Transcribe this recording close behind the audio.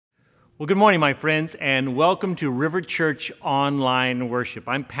Well, good morning, my friends, and welcome to River Church Online Worship.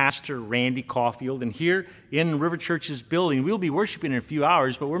 I'm Pastor Randy Cawlfield, and here in River Church's building, we'll be worshiping in a few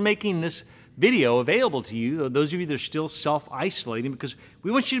hours, but we're making this video available to you, those of you that are still self-isolating, because we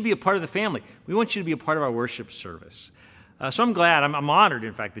want you to be a part of the family. We want you to be a part of our worship service. So I'm glad, I'm honored,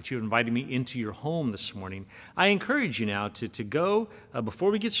 in fact, that you invited me into your home this morning. I encourage you now to go, before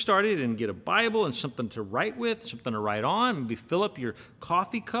we get started, and get a Bible and something to write with, something to write on, maybe fill up your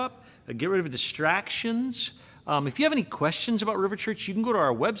coffee cup, get rid of distractions. If you have any questions about River Church, you can go to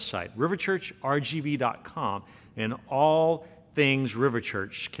our website, riverchurchrgv.com, and all things River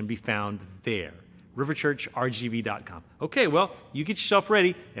Church can be found there, riverchurchrgv.com. Okay, well, you get yourself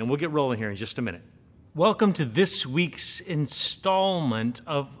ready, and we'll get rolling here in just a minute. Welcome to this week's installment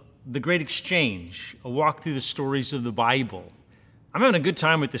of The Great Exchange, a walk through the stories of the Bible. I'm having a good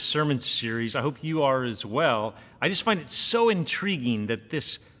time with this sermon series. I hope you are as well. I just find it so intriguing that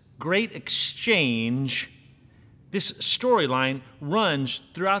this great exchange, this storyline runs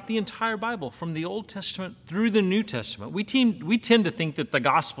throughout the entire Bible, from the Old Testament through the New Testament. We tend to think that the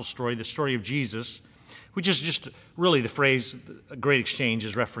gospel story, the story of Jesus, which is just really the phrase, a great exchange,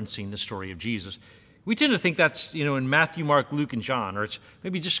 is referencing the story of Jesus. We tend to think that's, in Matthew, Mark, Luke, and John, or it's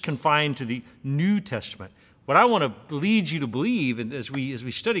maybe just confined to the New Testament. What I want to lead you to believe, and as we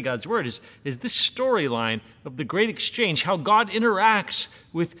study God's Word, is this storyline of the great exchange, how God interacts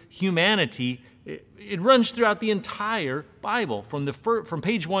with humanity. It runs throughout the entire Bible, from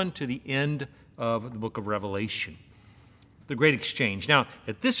page 1 to the end of the book of Revelation. The great exchange. Now,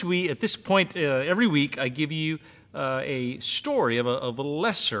 at this point, every week, I give you a story of a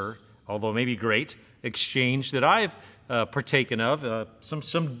lesser, although maybe great, exchange that I've partaken of,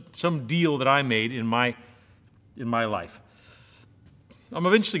 some deal that I made in my life. I'm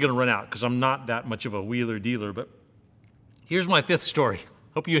eventually going to run out because I'm not that much of a wheeler dealer, but here's my fifth story.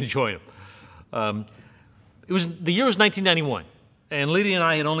 Hope you enjoy them. The year was 1991, and Lydia and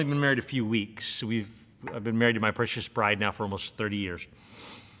I had only been married a few weeks. I've been married to my precious bride now for almost 30 years.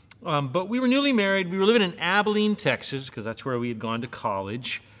 But we were newly married. We were living in Abilene, Texas, because that's where we had gone to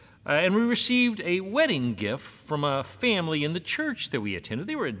college. And we received a wedding gift from a family in the church that we attended.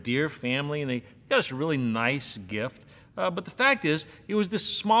 They were a dear family, and they got us a really nice gift. But the fact is, it was this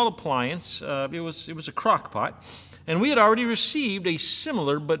small appliance. It was a crock pot. And we had already received a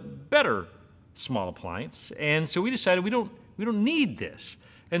similar but better small appliance. And so we decided we don't need this.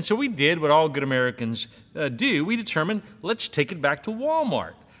 And so we did what all good Americans do. We determined, let's take it back to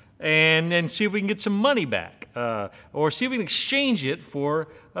Walmart and see if we can get some money back, or see if we can exchange it for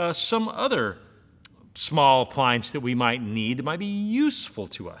some other small appliance that we might need that might be useful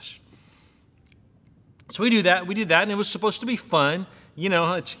to us. So we did that, and it was supposed to be fun.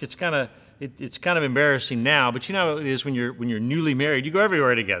 It's kind of embarrassing now, but you know how it is when you're newly married. You go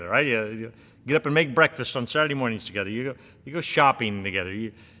everywhere together, right? You get up and make breakfast on Saturday mornings together. You go shopping together.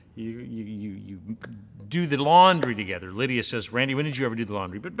 You do the laundry together. Lydia says, "Randy, when did you ever do the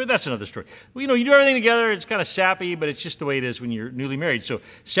laundry?" But that's another story. Well, you do everything together. It's kind of sappy, but it's just the way it is when you're newly married. So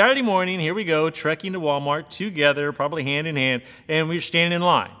Saturday morning, here we go, trekking to Walmart together, probably hand in hand, and we're standing in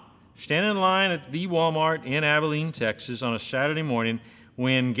line. Standing in line at the Walmart in Abilene, Texas on a Saturday morning,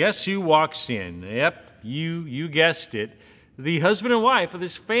 when guess who walks in? Yep, you guessed it. The husband and wife of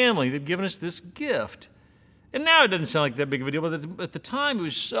this family that had given us this gift. And now it doesn't sound like that big of a deal, but at the time it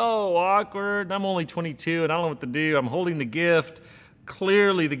was so awkward. And I'm only 22 and I don't know what to do. I'm holding the gift,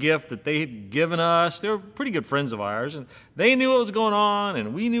 clearly the gift that they had given us. They were pretty good friends of ours, and they knew what was going on,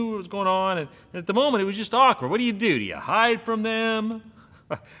 and we knew what was going on. And at the moment it was just awkward. What do? Do you hide from them?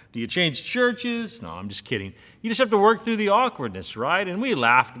 Do you change churches? No, I'm just kidding. You just have to work through the awkwardness, right? And we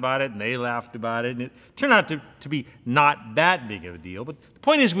laughed about it, and they laughed about it, and it turned out to be not that big of a deal. But the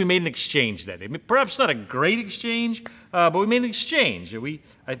point is, we made an exchange that day. Perhaps not a great exchange, but we made an exchange.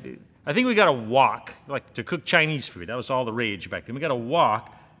 I think we got a wok, like to cook Chinese food. That was all the rage back then. We got a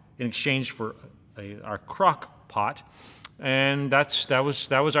wok in exchange for our crock pot, and that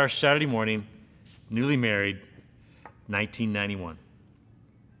was our Saturday morning, newly married, 1991.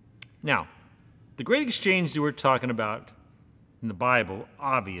 Now, the great exchange that we're talking about in the Bible,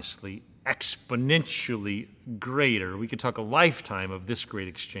 obviously, exponentially greater. We could talk a lifetime of this great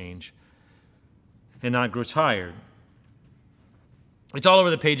exchange and not grow tired. It's all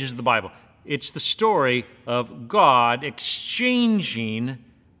over the pages of the Bible. It's the story of God exchanging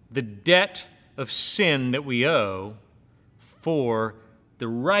the debt of sin that we owe for the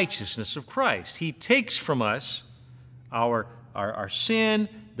righteousness of Christ. He takes from us our sin,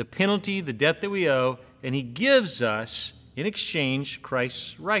 the penalty, the debt that we owe, and He gives us, in exchange,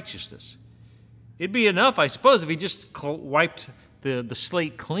 Christ's righteousness. It'd be enough, I suppose, if He just wiped the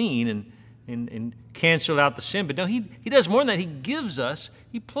slate clean and cancel out the sin. But no, he does more than that.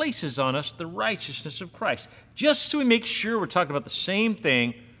 He places on us the righteousness of Christ. Just so we make sure we're talking about the same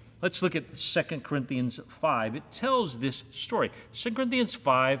thing, let's look at 2 Corinthians 5. It tells this story. 2 Corinthians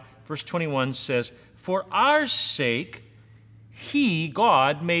 5, verse 21 says, "For our sake,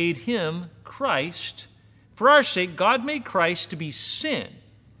 God made him, Christ. For our sake, God made Christ to be sin,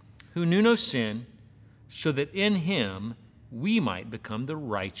 who knew no sin, so that in him we might become the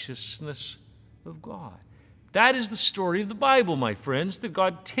righteousness of God." That is the story of the Bible, my friends, that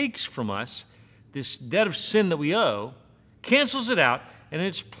God takes from us this debt of sin that we owe, cancels it out, and in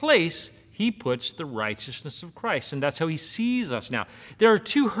its place, he puts the righteousness of Christ. And that's how he sees us now. There are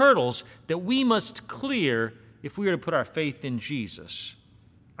two hurdles that we must clear if we are to put our faith in Jesus.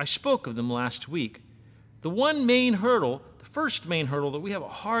 I spoke of them last week. The one main hurdle, the first main hurdle that we have a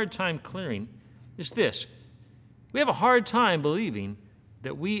hard time clearing is this. We have a hard time believing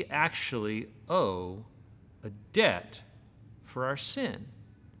that we actually owe a debt for our sin.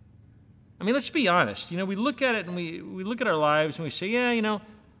 I mean, let's be honest. We look at it and we look at our lives and we say, yeah,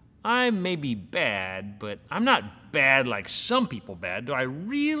 I may be bad, but I'm not bad like some people bad. Do I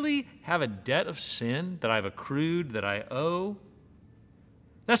really have a debt of sin that I've accrued, that I owe?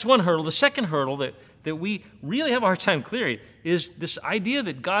 That's one hurdle. The second hurdle that we really have a hard time clearing is this idea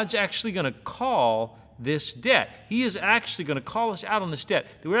that God's actually going to call this debt. He is actually going to call us out on this debt.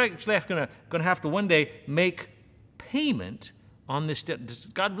 That we're actually going to have to one day make payment on this debt. Does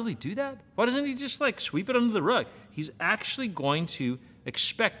God really do that? Why doesn't he just sweep it under the rug? He's actually going to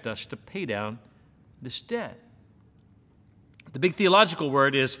expect us to pay down this debt. The big theological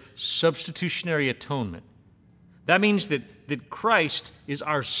word is substitutionary atonement. That means that Christ is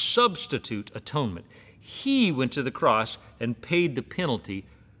our substitute atonement. He went to the cross and paid the penalty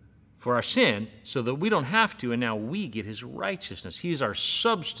for our sin so that we don't have to, and now we get his righteousness. He is our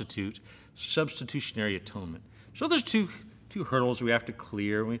substitutionary atonement. So there's two hurdles we have to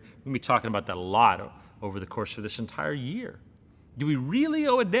clear. We're going to be talking about that a lot over the course of this entire year. Do we really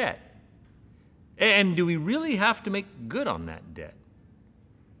owe a debt? And do we really have to make good on that debt?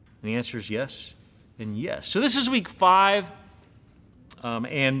 And the answer is yes and yes. So this is week 5,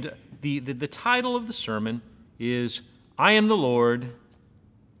 and the title of the sermon is I Am the Lord,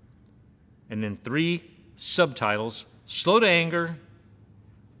 and then 3 subtitles: Slow to Anger,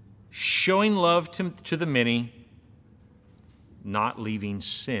 Showing Love to the Many, Not Leaving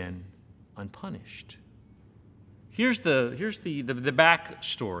Sin Unpunished. Here's the back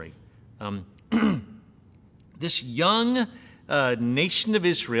story. This young nation of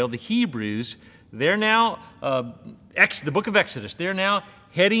Israel, the Hebrews, they're now, the book of Exodus, they're now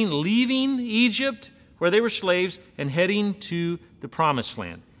leaving Egypt, where they were slaves, and heading to the Promised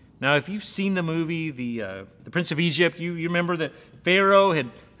Land. Now, if you've seen the movie, The Prince of Egypt, you remember that Pharaoh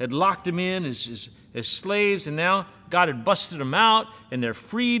had locked them in as slaves, and now God had busted them out, and they're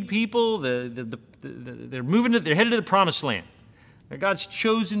freed people. They're headed to the Promised Land. They're God's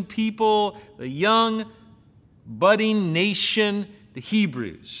chosen people, the young, budding nation, the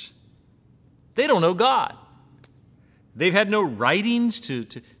Hebrews. They don't know God. They've had no writings to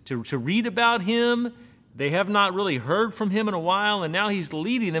read about him. They have not really heard from him in a while, and now he's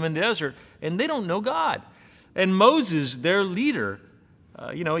leading them in the desert, and they don't know God. And Moses, their leader,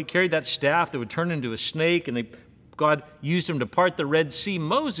 he carried that staff that would turn into a snake, and God used him to part the Red Sea.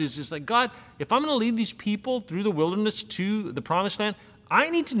 Moses is like, God, if I'm going to lead these people through the wilderness to the Promised Land, I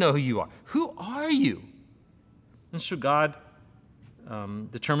need to know who you are. Who are you? And so God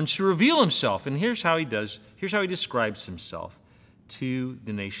determines to reveal himself, and here's how he describes himself to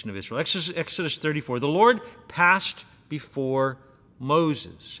the nation of Israel. Exodus 34, the Lord passed before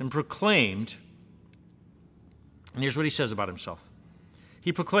Moses and proclaimed, and here's what he says about himself.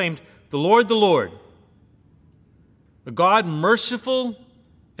 He proclaimed, the Lord, a God merciful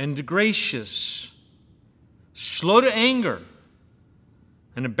and gracious, slow to anger,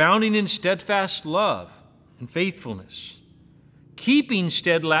 and abounding in steadfast love and faithfulness, keeping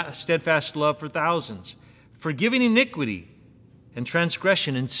steadfast love for thousands, forgiving iniquity and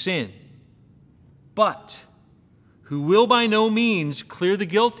transgression and sin, but who will by no means clear the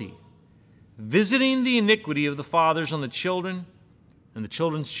guilty, visiting the iniquity of the fathers on the children and the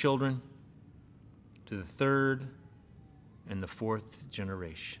children's children to the 3rd and the 4th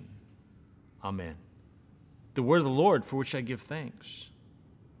generation. Amen. The word of the Lord, for which I give thanks.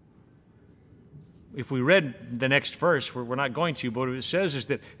 If we read the next verse, we're not going to, but what it says is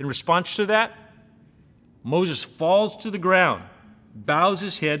that in response to that, Moses falls to the ground, bows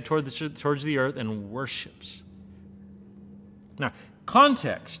his head towards the earth, and worships. Now,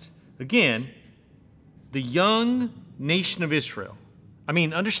 context, again, the young nation of Israel. I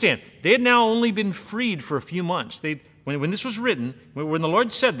mean, understand, they had now only been freed for a few months. When this was written, when the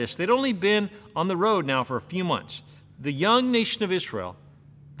Lord said this, they'd only been on the road now for a few months. The young nation of Israel,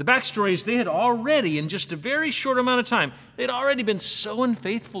 the backstory is they had already, in just a very short amount of time, they'd already been so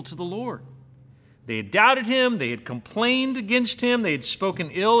unfaithful to the Lord. They had doubted him, they had complained against him, they had spoken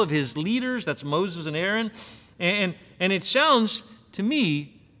ill of his leaders, that's Moses and Aaron. And it sounds to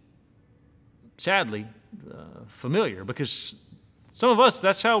me, sadly, familiar, because some of us,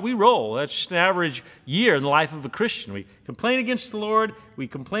 that's how we roll. That's just an average year in the life of a Christian. We complain against the Lord, we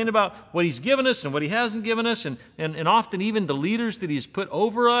complain about what he's given us and what he hasn't given us, and often even the leaders that he's put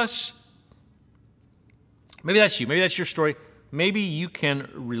over us. Maybe that's you, maybe that's your story. Maybe you can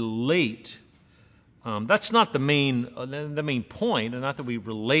relate. That's not the main point, and not that we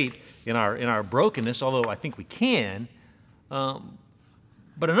relate in our brokenness, although I think we can.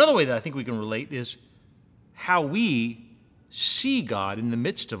 But another way that I think we can relate is how we see God in the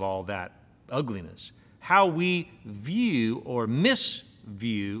midst of all that ugliness, how we view or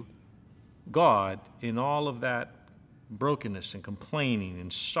misview God in all of that brokenness and complaining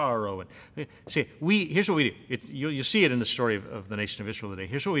and sorrow. And see, here's what we do. You'll see it in the story of the nation of Israel today.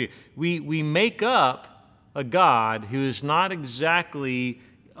 Here's what we do. We make up a God who is not exactly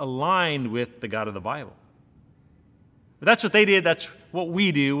aligned with the God of the Bible. But that's what they did. That's what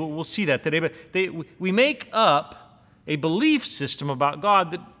we do. We'll see that today. But we make up a belief system about God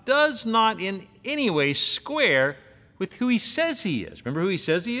that does not in any way square with who he says he is. Remember who he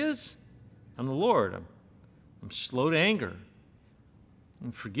says he is? I'm the Lord. I'm slow to anger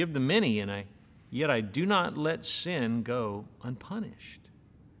and forgive the many, and yet I do not let sin go unpunished.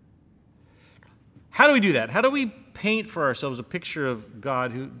 How do we do that? How do we paint for ourselves a picture of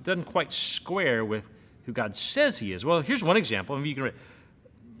God who doesn't quite square with who God says he is? Well, here's one example. Maybe you can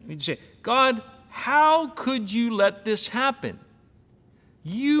you say, God, how could you let this happen?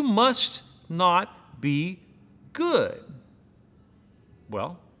 You must not be good.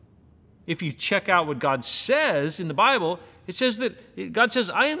 Well, if you check out what God says in the Bible, it says that God says,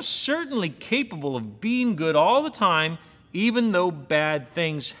 I am certainly capable of being good all the time, even though bad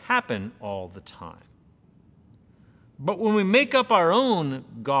things happen all the time. But when we make up our own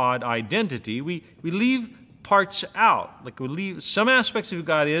God identity, we leave parts out. Like we leave some aspects of who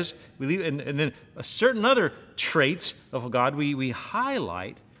God is, we leave, and then certain other traits of God we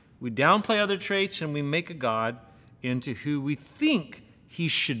highlight. We downplay other traits, and we make a God into who we think he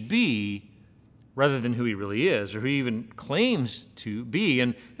should be rather than who he really is, or who he even claims to be.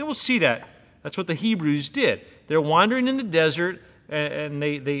 And we'll see that. That's what the Hebrews did. They're wandering in the desert, and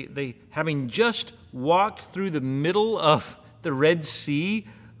they having just walked through the middle of the Red Sea,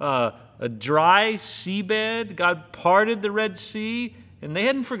 a dry seabed. God parted the Red Sea, and they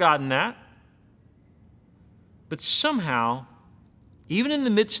hadn't forgotten that. But somehow, even in the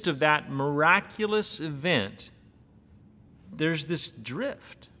midst of that miraculous event, there's this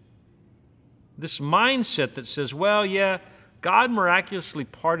drift, this mindset that says, well, yeah, God miraculously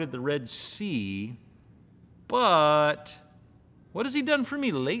parted the Red Sea, but what has he done for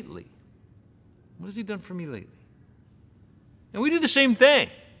me lately? What has he done for me lately? And we do the same thing.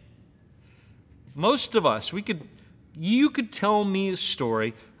 Most of us, you could tell me a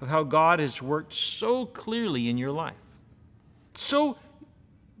story of how God has worked so clearly in your life. So,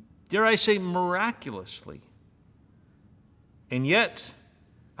 dare I say, miraculously. And yet,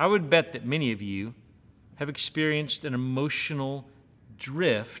 I would bet that many of you have experienced an emotional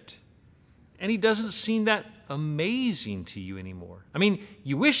drift, and he doesn't seem that amazing to you anymore. I mean,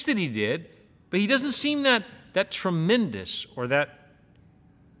 you wish that he did, but he doesn't seem that tremendous or that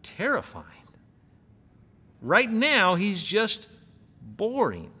terrifying. Right now, he's just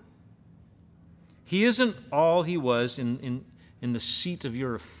boring. He isn't all he was in the seat of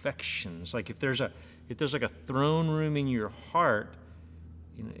your affections. Like if there's like a throne room in your heart,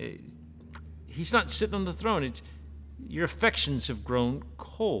 he's not sitting on the throne. Your affections have grown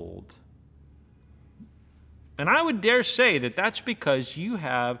cold. And I would dare say that that's because you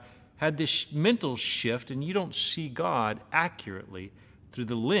have had this mental shift and you don't see God accurately through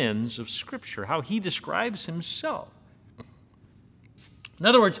the lens of Scripture, how he describes himself. In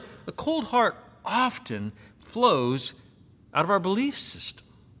other words, a cold heart often flows out of our belief system.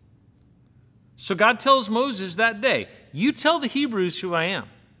 So God tells Moses that day, you tell the Hebrews who I am.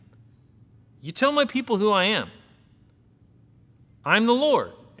 You tell my people who I am. I'm the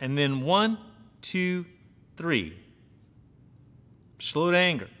Lord. And then 1, 2, 3. Slow to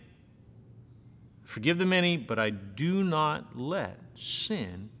anger. Forgive the many, but I do not let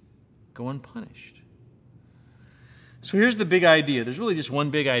sin go unpunished. So here's the big idea. There's really just one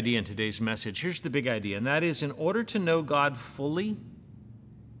big idea in today's message. Here's the big idea, and that is in order to know God fully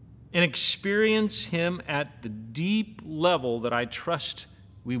and experience Him at the deep level that I trust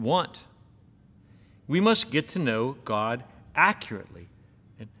we want, we must get to know God accurately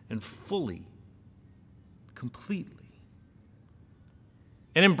and fully, completely.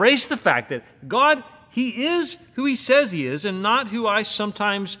 And embrace the fact that God, He is who He says He is and not who I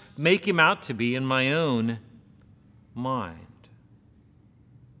sometimes make Him out to be in my own mind.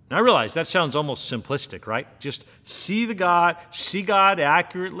 Now, I realize that sounds almost simplistic, right? Just see God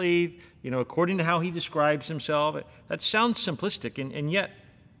accurately, according to how He describes Himself. That sounds simplistic, and yet,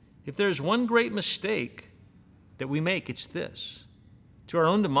 if there's one great mistake that we make, it's this: to our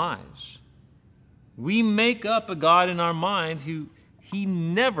own demise. We make up a God in our mind who He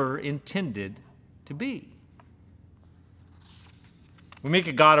never intended to be. We make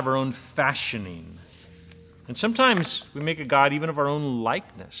a God of our own fashioning. And sometimes we make a God even of our own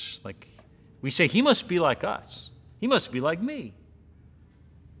likeness. Like we say, He must be like us. He must be like me.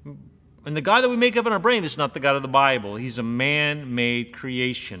 And the God that we make up in our brain is not the God of the Bible. He's a man-made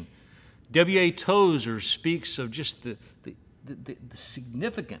creation. W.A. Tozer speaks of just the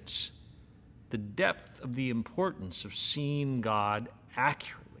significance, the depth of the importance of seeing God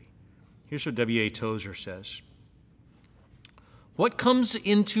accurately. Here's what W.A. Tozer says. What comes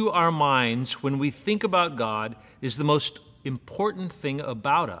into our minds when we think about God is the most important thing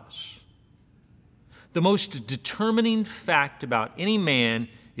about us. The most determining fact about any man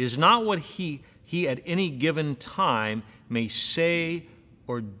is not what he at any given time may say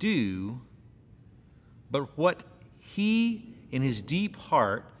or do, but what he in his deep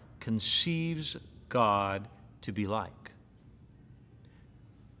heart conceives God to be like.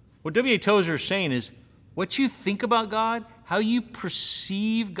 What W.A. Tozer is saying is, what you think about God, how you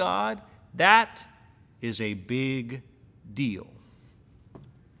perceive God, that is a big deal.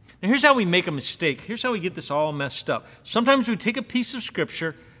 Now here's how we make a mistake. Here's how we get this all messed up. Sometimes we take a piece of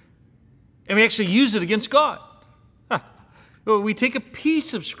Scripture and we actually use it against God. We take a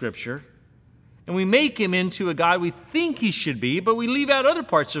piece of Scripture and we make Him into a God we think He should be, but we leave out other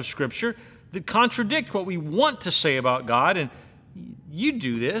parts of Scripture that contradict what we want to say about God. And you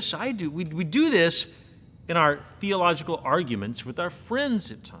do this, I do. We do this in our theological arguments with our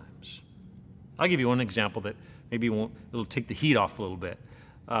friends at times. I'll give you one example that maybe it'll take the heat off a little bit,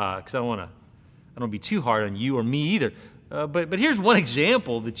 because I don't want to be too hard on you or me either. But here's one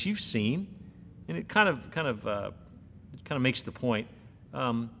example that you've seen, and it kind of makes the point.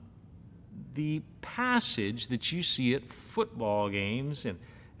 The passage that you see at football games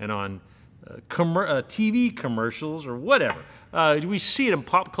and on TV commercials or whatever. We see it in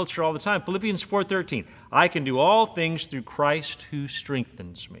pop culture all the time. Philippians 4:13. I can do all things through Christ who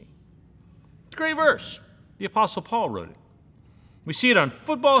strengthens me. It's a great verse. The Apostle Paul wrote it. We see it on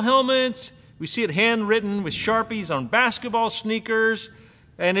football helmets. We see it handwritten with Sharpies on basketball sneakers.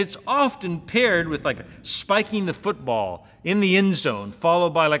 And it's often paired with like spiking the football in the end zone,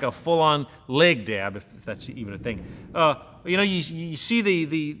 followed by like a full-on leg dab, if that's even a thing. You see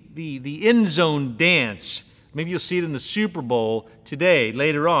the end zone dance. Maybe you'll see it in the Super Bowl today,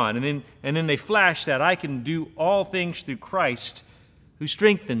 later on. And then they flash that I can do all things through Christ who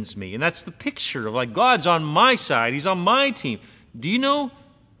strengthens me. And that's the picture of like God's on my side. He's on my team. Do you know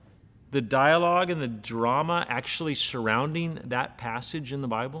the dialogue and the drama actually surrounding that passage in the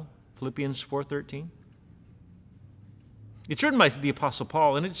Bible? Philippians 4:13. It's written by the Apostle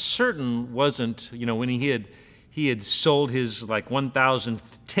Paul, and it certain wasn't, when he had sold his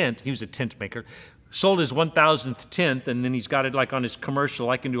 1,000th tent. He was a tent maker. Sold his 1,000th tent, and then he's got it on his commercial,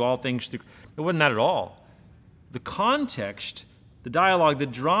 I can do all things through. It wasn't that at all. The context, the dialogue, the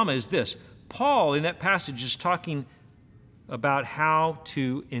drama is this. Paul, in that passage, is talking about how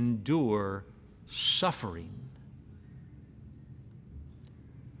to endure suffering.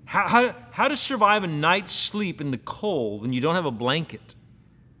 How to survive a night's sleep in the cold when you don't have a blanket,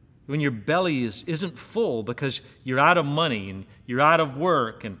 when your belly isn't full because you're out of money and you're out of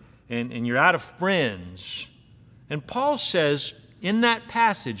work and you're out of friends. And Paul says in that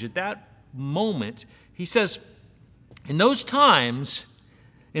passage, at that moment, he says, in those times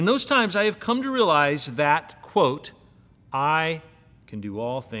I have come to realize that, quote, I can do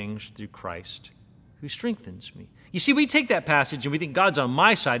all things through Christ who strengthens me. You see, we take that passage and we think God's on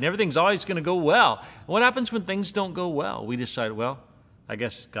my side and everything's always going to go well. And what happens when things don't go well? We decide, well, I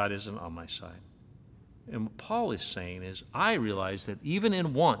guess God isn't on my side. And what Paul is saying is, I realize that even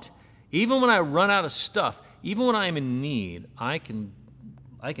in want, even when I run out of stuff, even when I am in need, I can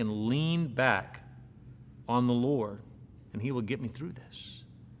lean back on the Lord and He will get me through this.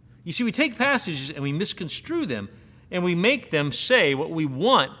 You see, we take passages and we misconstrue them, and we make them say what we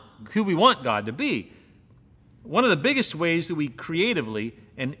want, who we want God to be. One of the biggest ways that we creatively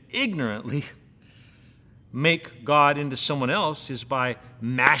and ignorantly make God into someone else is by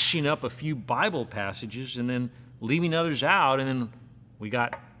mashing up a few Bible passages and then leaving others out, and then we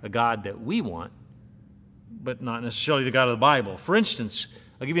got a God that we want, but not necessarily the God of the Bible. For instance,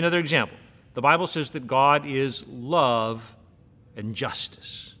 I'll give you another example. The Bible says that God is love and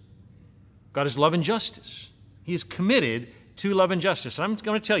justice. God is love and justice. He is committed to love and justice. And I'm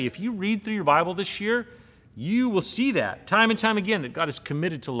going to tell you, if you read through your Bible this year, you will see that time and time again, that God is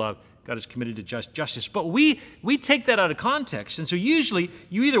committed to love. God is committed to justice. But we take that out of context. And so usually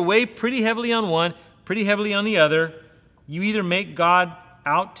you either weigh pretty heavily on one, pretty heavily on the other. You either make God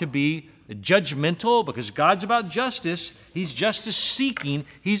out to be judgmental because God's about justice. He's justice seeking.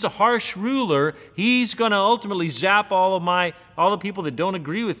 He's a harsh ruler. He's going to ultimately zap all the people that don't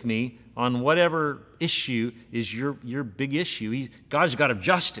agree with me on whatever issue is your big issue. God's a God of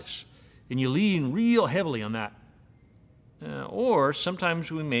justice. And you lean real heavily on that. Or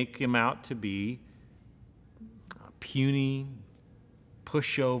sometimes we make him out to be puny,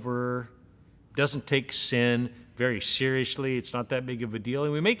 pushover, doesn't take sin very seriously. It's not that big of a deal.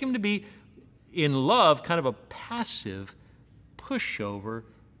 And we make him to be, in love, kind of a passive, pushover,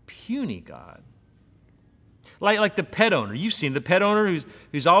 puny God. Like the pet owner. You've seen the pet owner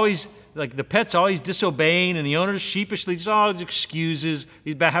who's always, like the pet's always disobeying, and the owner's sheepishly just always excuses.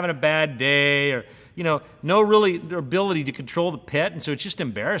 He's having a bad day, or, no really ability to control the pet. And so it's just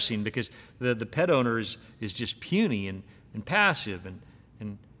embarrassing because the pet owner is just puny and passive,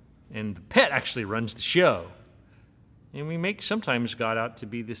 and the pet actually runs the show. And we make sometimes God out to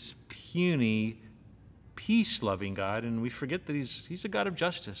be this puny, peace-loving God, and we forget that he's a God of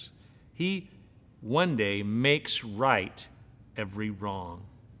justice. He one day makes right every wrong.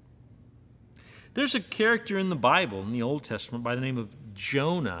 There's a character in the Bible, in the Old Testament, by the name of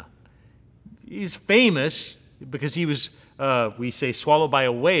Jonah. He's famous because he was, we say, swallowed by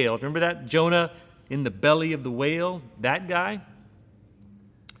a whale. Remember that? Jonah in the belly of the whale? That guy?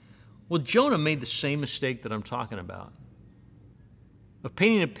 Well, Jonah made the same mistake that I'm talking about, of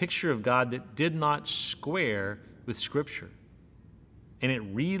painting a picture of God that did not square with Scripture. And it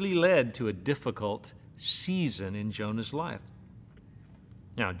really led to a difficult season in Jonah's life.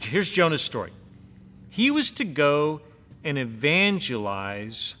 Now, here's Jonah's story. He was to go and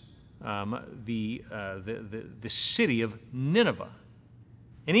evangelize the city of Nineveh.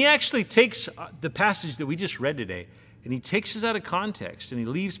 And he actually takes the passage that we just read today, and he takes it out of context, and he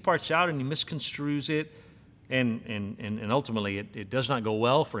leaves parts out, and he misconstrues it, and ultimately it does not go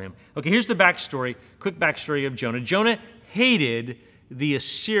well for him. Okay, here's the backstory, quick backstory of Jonah. Jonah hated the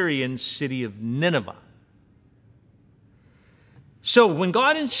Assyrian city of Nineveh. So when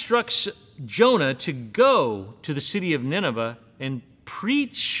God instructs Jonah to go to the city of Nineveh and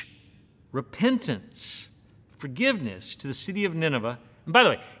preach repentance, forgiveness to the city of Nineveh, and by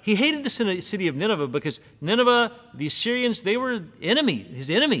the way, he hated the city of Nineveh because Nineveh, the Assyrians, they were his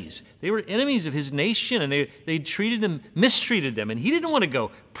enemies. They were enemies of his nation, and they mistreated them. And he didn't want to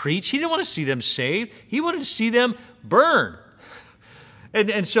go preach. He didn't want to see them saved. He wanted to see them burn.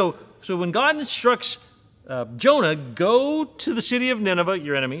 And so when God instructs Jonah, go to the city of Nineveh,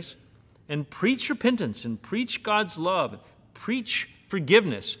 your enemies, and preach repentance, and preach God's love, and preach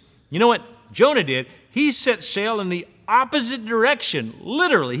forgiveness. You know what Jonah did? He set sail in the opposite direction.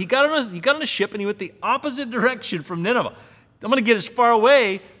 Literally, he got on a ship and he went the opposite direction from Nineveh. I'm going to get as far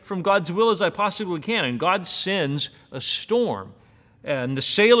away from God's will as I possibly can. And God sends a storm. And the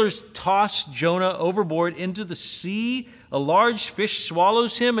sailors toss Jonah overboard into the sea. A large fish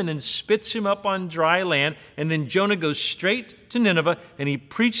swallows him and then spits him up on dry land. And then Jonah goes straight to Nineveh and he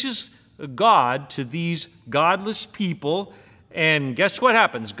preaches God to these godless people. And guess what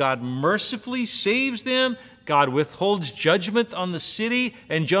happens? God mercifully saves them. God withholds judgment on the city.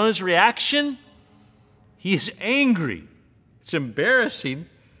 And Jonah's reaction? He is angry. It's embarrassing,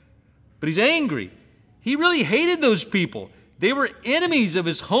 but he's angry. He really hated those people. They were enemies of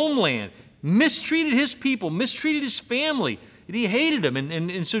his homeland, mistreated his people, mistreated his family, and he hated them.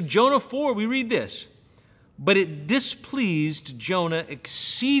 And so Jonah 4, we read this. But it displeased Jonah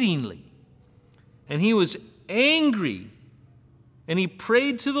exceedingly, and he was angry, and he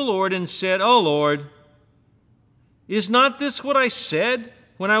prayed to the Lord and said, "O Lord, is not this what I said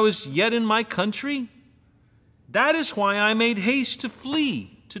when I was yet in my country? That is why I made haste to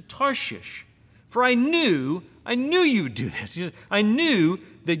flee to Tarshish, for I knew you would do this." He says, I knew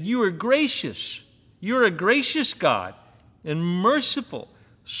that you are gracious. You are a gracious God and merciful,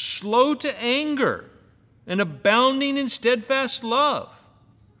 slow to anger, and abounding in steadfast love,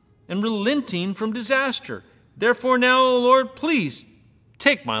 and relenting from disaster. Therefore now, O Lord, please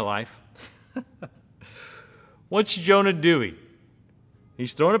take my life. What's Jonah doing?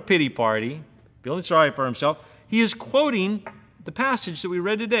 He's throwing a pity party, feeling sorry for himself. He is quoting the passage that we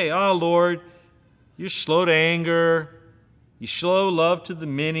read today. Oh, Lord, you're slow to anger. You show love to the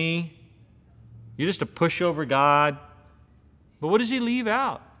many. You're just a pushover God. But what does he leave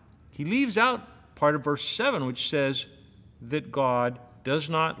out? He leaves out part of verse 7, which says that God does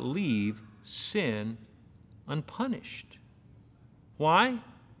not leave sin unpunished. Why?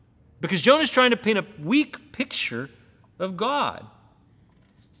 Because Jonah's trying to paint a weak picture of God.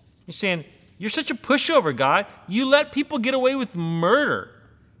 He's saying, you're such a pushover, God. You let people get away with murder.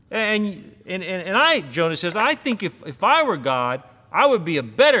 And Jonah says, I think if I were God, I would be a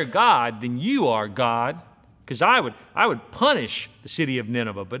better God than you are, God, because I would punish the city of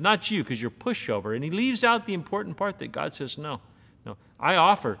Nineveh, but not you, because you're pushover. And he leaves out the important part that God says, no, I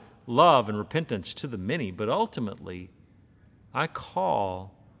offer love and repentance to the many, but ultimately I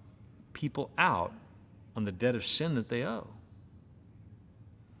call people out on the debt of sin that they owe.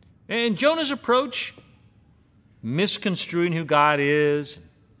 And Jonah's approach, misconstruing who God is,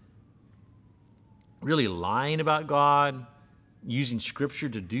 really lying about God, using Scripture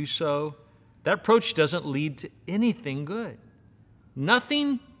to do so, that approach doesn't lead to anything good.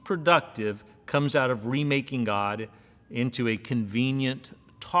 Nothing productive comes out of remaking God into a convenient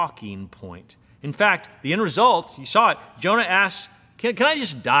talking point. In fact, the end result, you saw it, Jonah asks, can I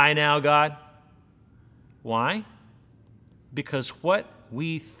just die now, God? Why? Because what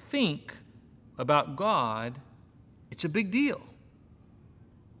we think about God, it's a big deal.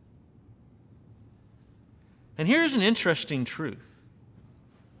 And here's an interesting truth.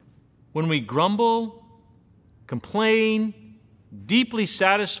 When we grumble, complain, deeply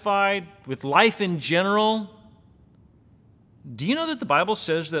satisfied with life in general, do you know that the Bible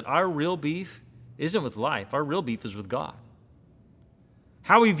says that our real beef isn't with life? Our real beef is with God.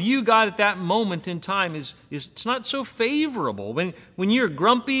 How we view God at that moment in time is it's not so favorable. When you're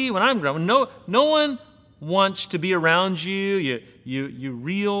grumpy, when I'm grumpy, no one wants to be around you. Your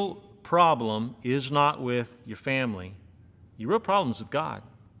real problem is not with your family. Your real problem is with God.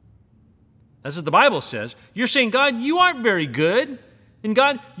 That's what the Bible says. You're saying, God, you aren't very good. And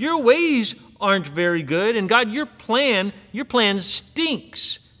God, your ways aren't very good. And God, your plan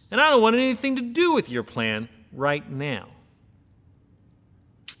stinks. And I don't want anything to do with your plan right now.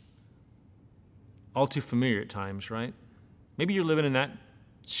 All too familiar at times, right? Maybe you're living in that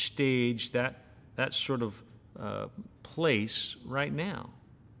stage, that sort of place right now.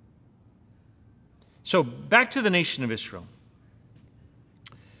 So back to the nation of Israel.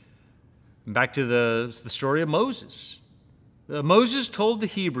 Back to the story of Moses. Moses told the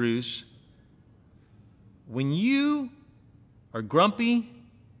Hebrews, when you are grumpy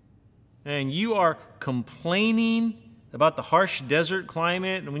and you are complaining about the harsh desert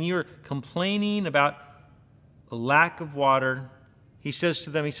climate, and when you're complaining about a lack of water, he says to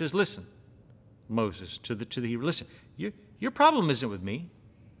them, he says, listen, Moses, to the Hebrew, listen, your problem isn't with me.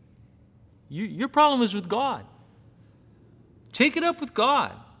 Your problem is with God. Take it up with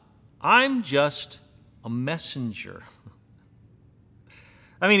God. I'm just a messenger.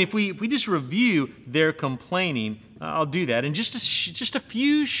 I mean, if we just review their complaining, I'll do that in just a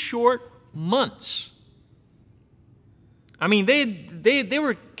few short months. I mean, they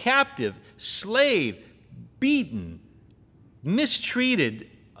were captive, slave, beaten, mistreated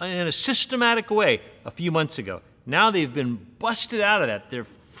in a systematic way a few months ago. Now they've been busted out of that. They're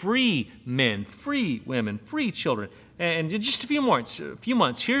free men, free women, free children. And in just a few months,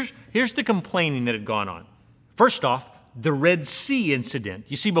 here's the complaining that had gone on. First off, the Red Sea incident.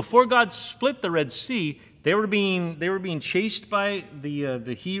 You see, before God split the Red Sea, they were being chased by the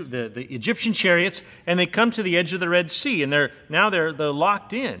Egyptian chariots, and they come to the edge of the Red Sea, and they're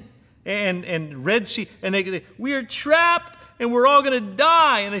locked in, and Red Sea, and we are trapped, and we're all going to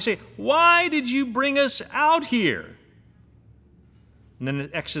die. And they say, why did you bring us out here? And then in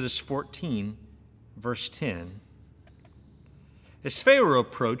Exodus 14, verse 10, as Pharaoh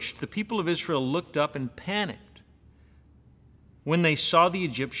approached, the people of Israel looked up and panicked when they saw the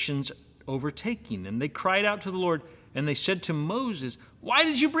Egyptians overtaking them. They cried out to the Lord, and they said to Moses, why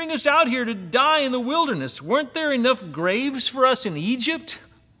did you bring us out here to die in the wilderness? Weren't there enough graves for us in Egypt?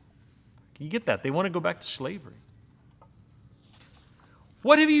 Can you get that? They want to go back to slavery.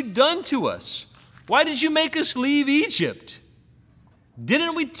 What have you done to us? Why did you make us leave Egypt?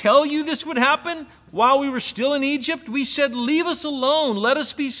 Didn't we tell you this would happen while we were still in Egypt? We said, leave us alone. Let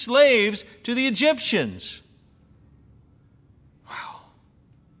us be slaves to the Egyptians. Wow.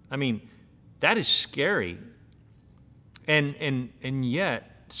 I mean, that is scary and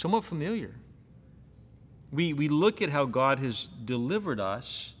yet somewhat familiar. We look at how God has delivered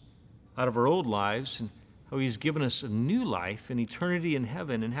us out of our old lives and how He's given us a new life and eternity in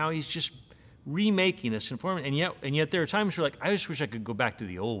heaven, and how He's just remaking us and forming. And yet there are times we're like, I just wish I could go back to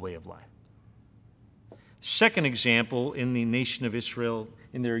the old way of life. Second example in the nation of Israel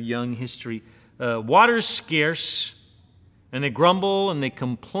in their young history, water is scarce, and they grumble and they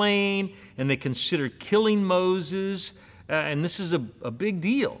complain and they consider killing Moses, and this is a big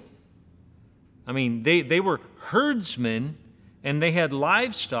deal. I mean, they were herdsmen, and they had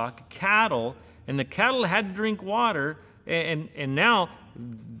livestock, cattle, and the cattle had to drink water, and now,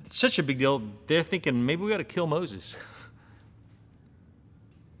 such a big deal, they're thinking, maybe we got to kill Moses.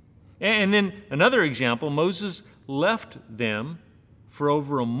 And then another example, Moses left them for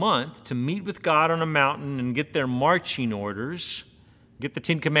over a month to meet with God on a mountain and get their marching orders, get the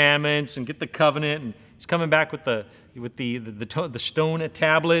Ten Commandments and get the covenant, and he's coming back with the stone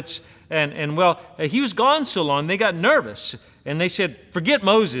tablets, and he was gone so long they got nervous and they said, forget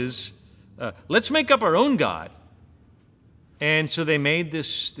Moses, let's make up our own God. And so they made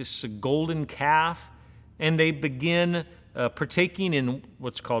this golden calf, and they begin partaking in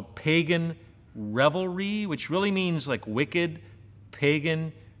what's called pagan revelry, which really means like wicked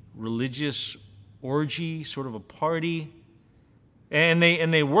pagan religious orgy, sort of a party, and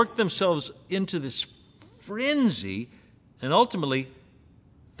they worked themselves into this frenzy, and ultimately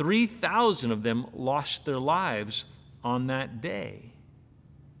 3,000 of them lost their lives on that day.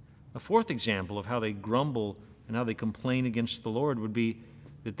 A fourth example of how they grumble and how they complain against the Lord would be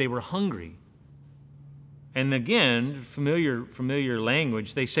that they were hungry. And again, familiar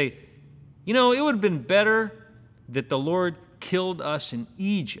language, they say, it would have been better that the Lord killed us in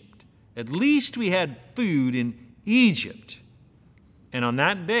Egypt. At least we had food in Egypt. And on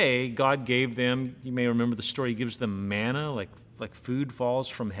that day, God gave them, you may remember the story, He gives them manna, like food falls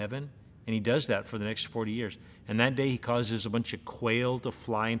from heaven. And He does that for the next 40 years. And that day He causes a bunch of quail to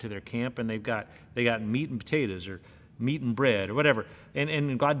fly into their camp, and they got meat and potatoes, or meat and bread, or whatever.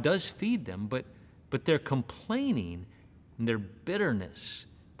 And God does feed them, but their complaining and their bitterness,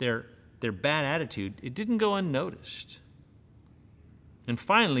 their bad attitude, it didn't go unnoticed. And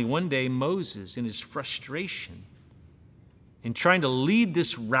finally, one day, Moses, in his frustration, in trying to lead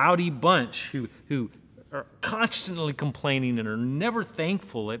this rowdy bunch who are constantly complaining and are never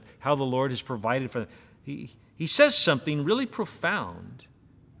thankful at how the Lord has provided for them, he says something really profound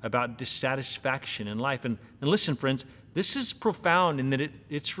about dissatisfaction in life. And listen, friends, this is profound in that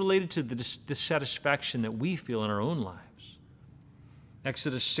it's related to the dissatisfaction that we feel in our own lives.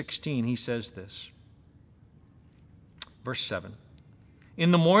 Exodus 16, he says this. Verse 7. In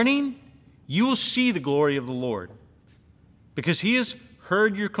the morning you will see the glory of the Lord, because He has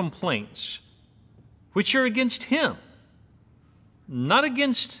heard your complaints, which are against Him, not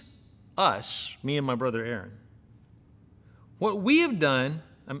against us, me and my brother Aaron. What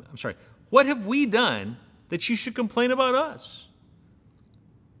have we done that you should complain about us?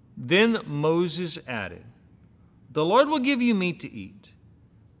 Then Moses added, the Lord will give you meat to eat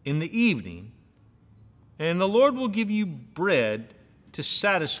in the evening, and the Lord will give you bread to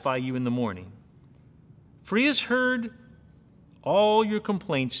satisfy you in the morning. For He has heard all your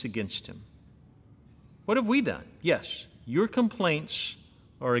complaints against Him. What have we done? Yes, your complaints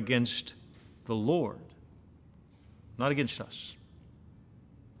are against the Lord, not against us.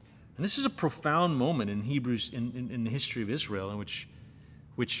 And this is a profound moment in Hebrews, in the history of Israel, in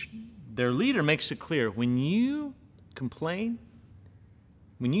which their leader makes it clear, when you complain,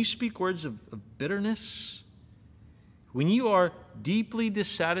 when you speak words of bitterness, when you are deeply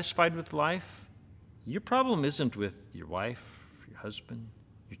dissatisfied with life, your problem isn't with your wife, your husband,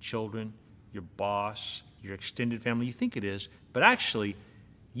 your children, your boss, your extended family. You think it is, but actually,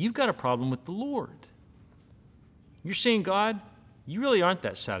 you've got a problem with the Lord. You're saying, God, you really aren't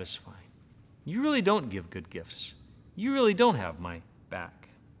that satisfying. You really don't give good gifts. You really don't have my back.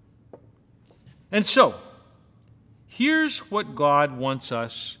 And so, here's what God wants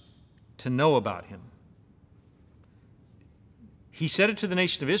us to know about Him. He said it to the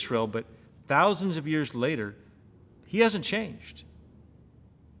nation of Israel, but thousands of years later, He hasn't changed.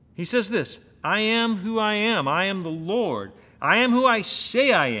 He says this, I am who I am. I am the Lord. I am who I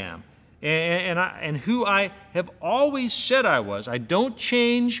say I am, and who I have always said I was. I don't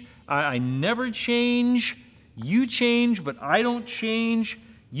change. I never change. You change, but I don't change.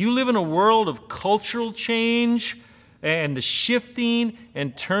 You live in a world of cultural change and the shifting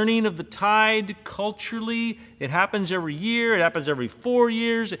and turning of the tide culturally. It happens every year. It happens every 4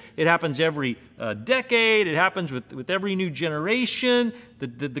 years. It happens every decade. It happens with every new generation.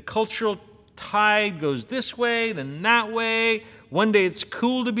 The cultural tide goes this way, then that way. One day it's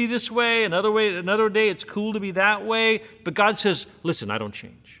cool to be this way, another day it's cool to be that way. But God says, listen, I don't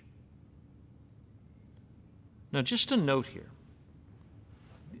change. Now, just a note here.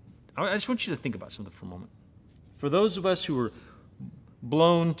 I just want you to think about something for a moment. For those of us who are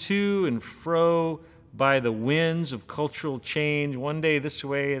blown to and fro by the winds of cultural change, one day this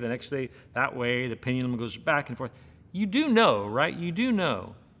way, the next day that way, the pendulum goes back and forth. You do know, right? You do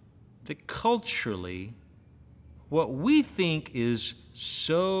know that culturally, what we think is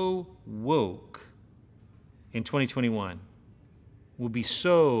so woke in 2021 will be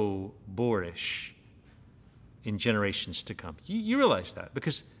so boorish in generations to come. You realize that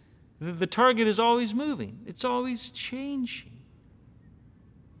because the target is always moving. It's always changing.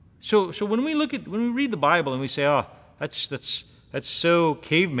 So when we read the Bible and we say, oh, that's so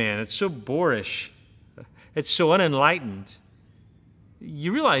caveman, it's so boorish, it's so unenlightened,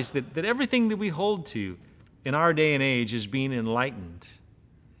 you realize that everything that we hold to in our day and age is being enlightened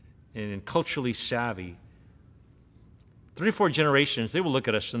and culturally savvy. 3 or 4 generations, they will look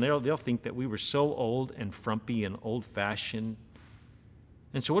at us and they'll think that we were so old and frumpy and old-fashioned.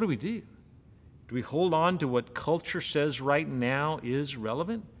 And so what do? Do we hold on to what culture says right now is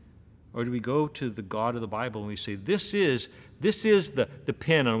relevant? Or do we go to the God of the Bible and we say, this is the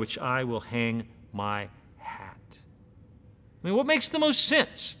pin on which I will hang my hat? I mean, what makes the most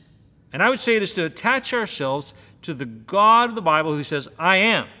sense? And I would say it is to attach ourselves to the God of the Bible who says, I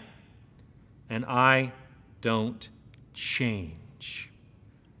am, and I don't change.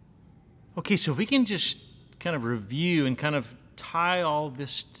 Okay, so if we can just kind of review and kind of tie all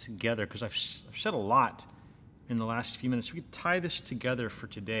this together, because I've said a lot in the last few minutes. We could tie this together for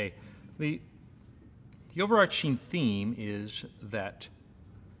today. The overarching theme is that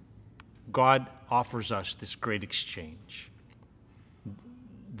God offers us this great exchange.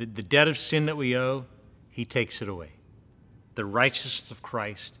 The debt of sin that we owe, He takes it away. The righteousness of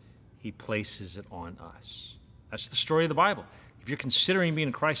Christ, He places it on us. That's the story of the Bible. If you're considering being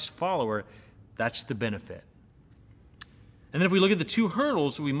a Christ follower, that's the benefit. And then if we look at the 2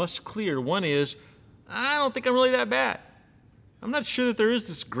 hurdles that we must clear, one is, I don't think I'm really that bad. I'm not sure that there is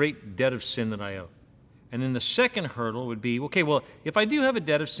this great debt of sin that I owe. And then the second hurdle would be, okay, well, if I do have a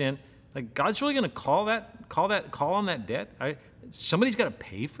debt of sin, like God's really going to call on that debt? Somebody's got to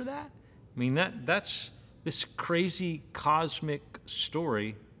pay for that? I mean, that's this crazy cosmic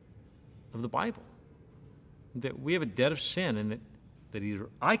story of the Bible. That we have a debt of sin, and that either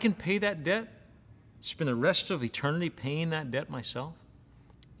I can pay that debt, spend the rest of eternity paying that debt myself,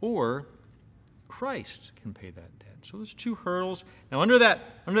 or Christ can pay that debt. So there's 2 hurdles. Now under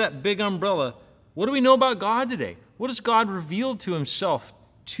that big umbrella, what do we know about God today? What has God revealed to Himself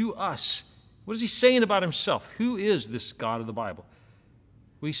to us? What is He saying about Himself? Who is this God of the Bible?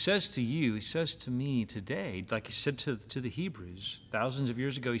 Well, He says to you, He says to me today, like He said to the Hebrews thousands of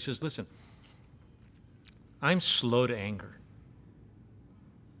years ago, He says, listen, I'm slow to anger.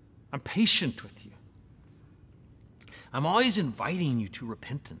 I'm patient with you. I'm always inviting you to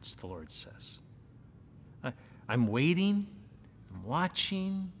repentance, the Lord says. I'm waiting. I'm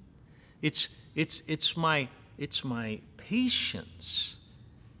watching. It's my patience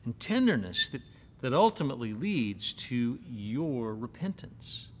and tenderness that ultimately leads to your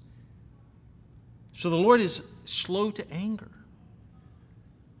repentance. So the Lord is slow to anger.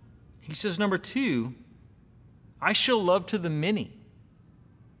 He says, number 2, I show love to the many.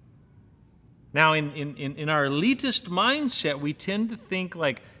 Now, in our elitist mindset, we tend to think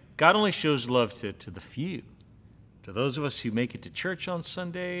like God only shows love to the few, to those of us who make it to church on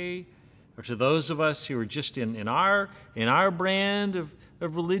Sunday, or to those of us who are just in our brand of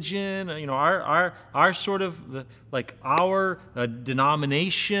religion, you know, our sort of our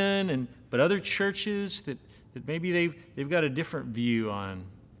denomination, but other churches that maybe they've got a different view on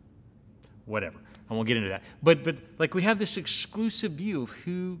whatever. I won't get into that. But like we have this exclusive view of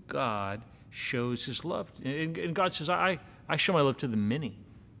who God shows His love. And God says, I show my love to the many.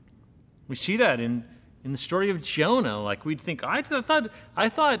 We see that in the story of Jonah. Like we'd think, I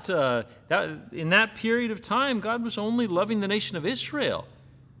thought that in that period of time, God was only loving the nation of Israel.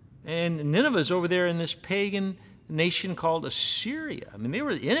 And Nineveh's over there in this pagan nation called Assyria. I mean, they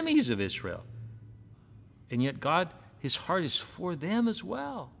were the enemies of Israel. And yet God, His heart is for them as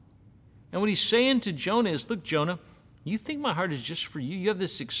well. And what He's saying to Jonah is, look, Jonah, you think my heart is just for you? You have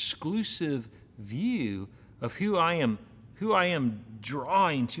this exclusive view of who I am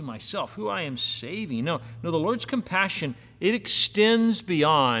drawing to myself, who I am saving. No, the Lord's compassion, it extends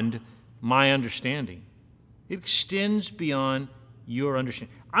beyond my understanding. It extends beyond your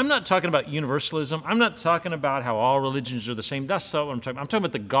understanding. I'm not talking about universalism. I'm not talking about how all religions are the same. That's not what I'm talking about. I'm talking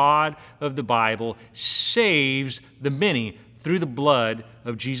about the God of the Bible saves the many through the blood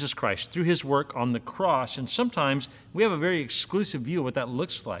of Jesus Christ, through his work on the cross. And sometimes we have a very exclusive view of what that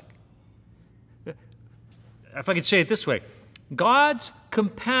looks like. If I could say it this way, God's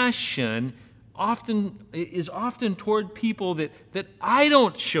compassion is often toward people that I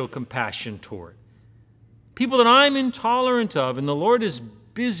don't show compassion toward. People that I'm intolerant of, and the Lord is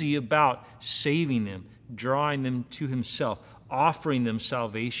busy about saving them, drawing them to himself, offering them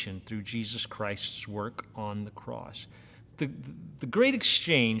salvation through Jesus Christ's work on the cross. The great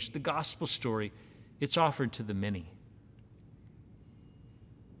exchange, the gospel story, it's offered to the many.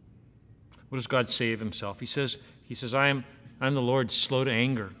 What does God say of himself? He says, I'm the Lord slow to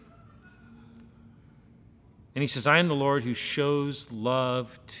anger. And he says, I am the Lord who shows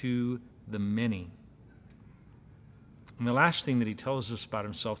love to the many. And the last thing that he tells us about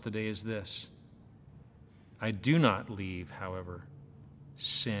himself today is this: I do not leave, however,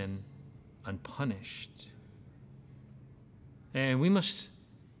 sin unpunished. And we must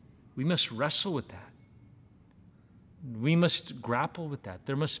wrestle with that. We must grapple with that.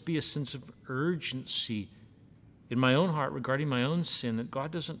 There must be a sense of urgency in my own heart regarding my own sin, that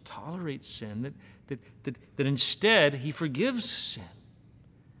God doesn't tolerate sin, that instead he forgives sin.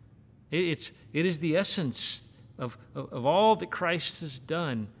 It is the essence of all that Christ has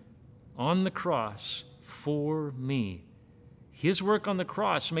done on the cross for me. His work on the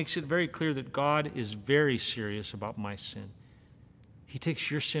cross makes it very clear that God is very serious about my sin. He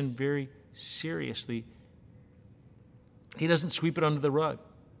takes your sin very seriously. He doesn't sweep it under the rug.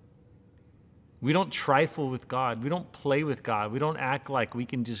 We don't trifle with God. We don't play with God. We don't act like we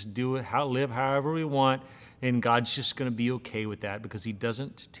can just do it, live however we want, and God's just going to be okay with that because he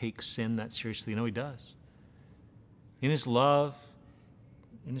doesn't take sin that seriously. No, he does. In his love,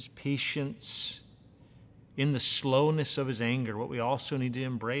 in his patience, in the slowness of his anger, what we also need to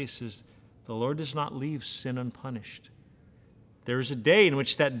embrace is the Lord does not leave sin unpunished. There is a day in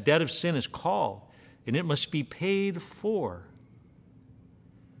which that debt of sin is called, and it must be paid for.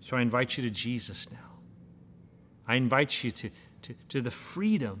 So I invite you to Jesus now. I invite you to the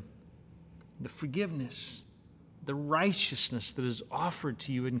freedom, the forgiveness, the righteousness that is offered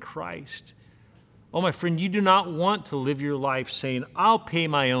to you in Christ. Oh, my friend, you do not want to live your life saying, I'll pay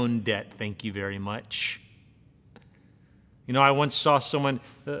my own debt, thank you very much. You know, I once saw someone,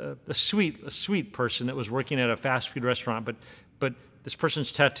 a sweet person that was working at a fast food restaurant, but this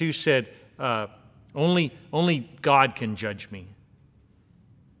person's tattoo said, only God can judge me.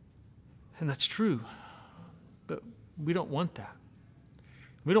 And that's true, but we don't want that.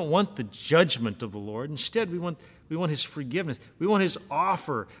 We don't want the judgment of the Lord. Instead, we want his forgiveness. We want his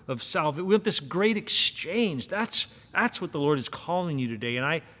offer of salvation. We want this great exchange. That's what the Lord is calling you today.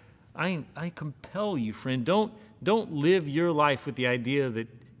 And I compel you, friend, don't live your life with the idea that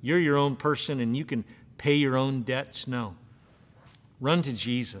you're your own person and you can pay your own debts. No. Run to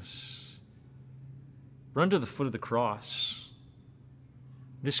Jesus. Run to the foot of the cross.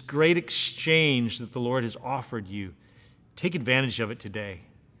 This great exchange that the Lord has offered you, take advantage of it today.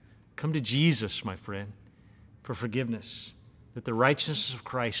 Come to Jesus, my friend, for forgiveness, that the righteousness of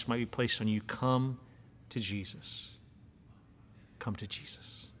Christ might be placed on you. Come to Jesus. Come to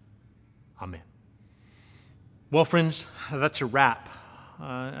Jesus. Amen. Well, friends, that's a wrap.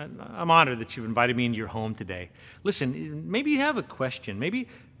 I'm honored that you've invited me into your home today. Listen, maybe you have a question. Maybe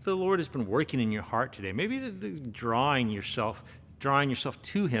the Lord has been working in your heart today. Maybe drawing yourself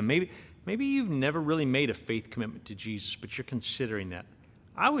to him. Maybe you've never really made a faith commitment to Jesus, but you're considering that.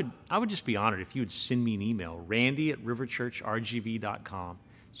 I would just be honored if you would send me an email, randy@riverchurchrgv.com.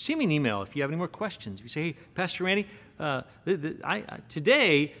 Send me an email if you have any more questions. If you say, hey, Pastor Randy,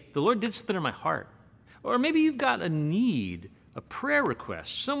 today the Lord did something in my heart. Or maybe you've got a need, a prayer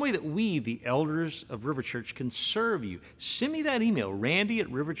request, some way that we, the elders of River Church, can serve you. Send me that email,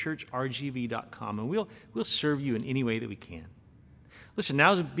 randy@riverchurchrgv.com, and we'll serve you in any way that we can. Listen,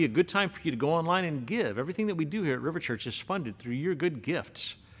 now would be a good time for you to go online and give. Everything that we do here at River Church is funded through your good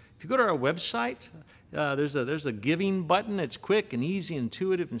gifts. If you go to our website, there's a giving button. It's quick and easy,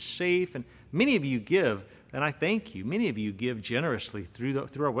 intuitive and safe. And many of you give, and I thank you. Many of you give generously through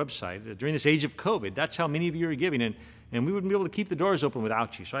our website. During this age of COVID, that's how many of you are giving. And we wouldn't be able to keep the doors open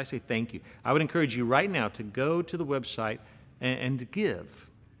without you. So I say thank you. I would encourage you right now to go to the website and to give.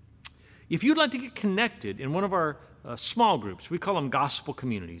 If you'd like to get connected in one of our small groups, we call them gospel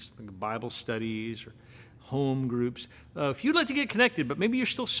communities, like Bible studies or home groups. If you'd like to get connected, but maybe you're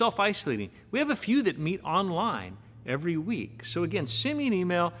still self-isolating, we have a few that meet online every week. So again, send me an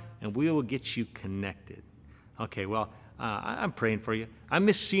email and we will get you connected. Okay, well, I'm praying for you. I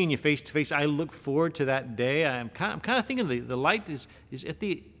miss seeing you face to face. I look forward to that day. I'm kind of thinking the light is at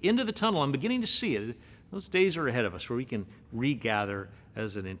the end of the tunnel. I'm beginning to see it. Those days are ahead of us where we can regather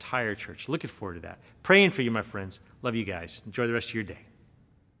as an entire church. Looking forward to that. Praying for you, my friends. Love you guys. Enjoy the rest of your day.